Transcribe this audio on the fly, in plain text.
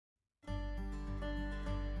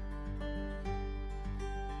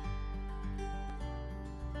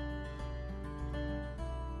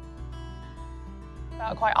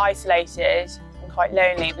felt quite isolated and quite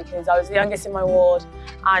lonely because I was the youngest in my ward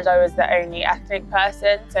and I was the only ethnic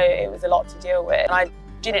person, so it was a lot to deal with. And I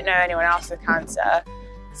didn't know anyone else with cancer,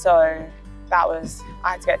 so I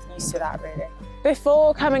had to get used to that really.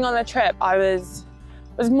 Before coming on the trip, I was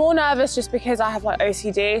more nervous just because I have like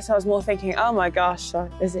OCD, so I was more thinking, oh my gosh,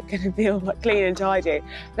 is it going to be all like clean and tidy?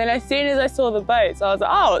 Then as soon as I saw the boats, I was like,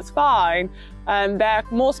 oh, it's fine. They're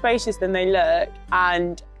more spacious than they look,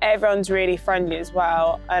 and everyone's really friendly as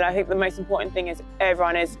well. And I think the most important thing is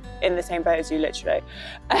everyone is in the same boat as you, literally.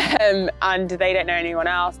 And they don't know anyone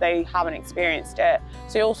else, they haven't experienced it.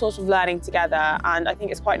 So you're all sort of learning together, and I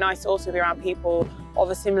think it's quite nice to also be around people of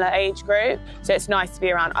a similar age group. So it's nice to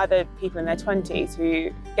be around other people in their 20s who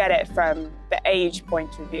get it from the age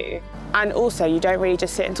point of view. And also you don't really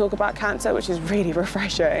just sit and talk about cancer, which is really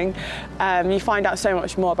refreshing. You find out so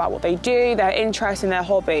much more about what they do, their interests and their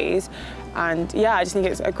hobbies. And yeah, I just think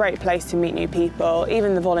it's a great place to meet new people.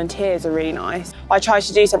 Even the volunteers are really nice. I try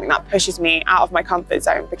to do something that pushes me out of my comfort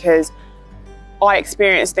zone because I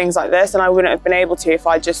experienced things like this and I wouldn't have been able to if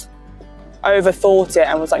I just overthought it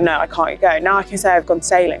and was like, no, I can't go. Now I can say I've gone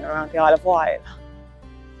sailing around the Isle of Wight.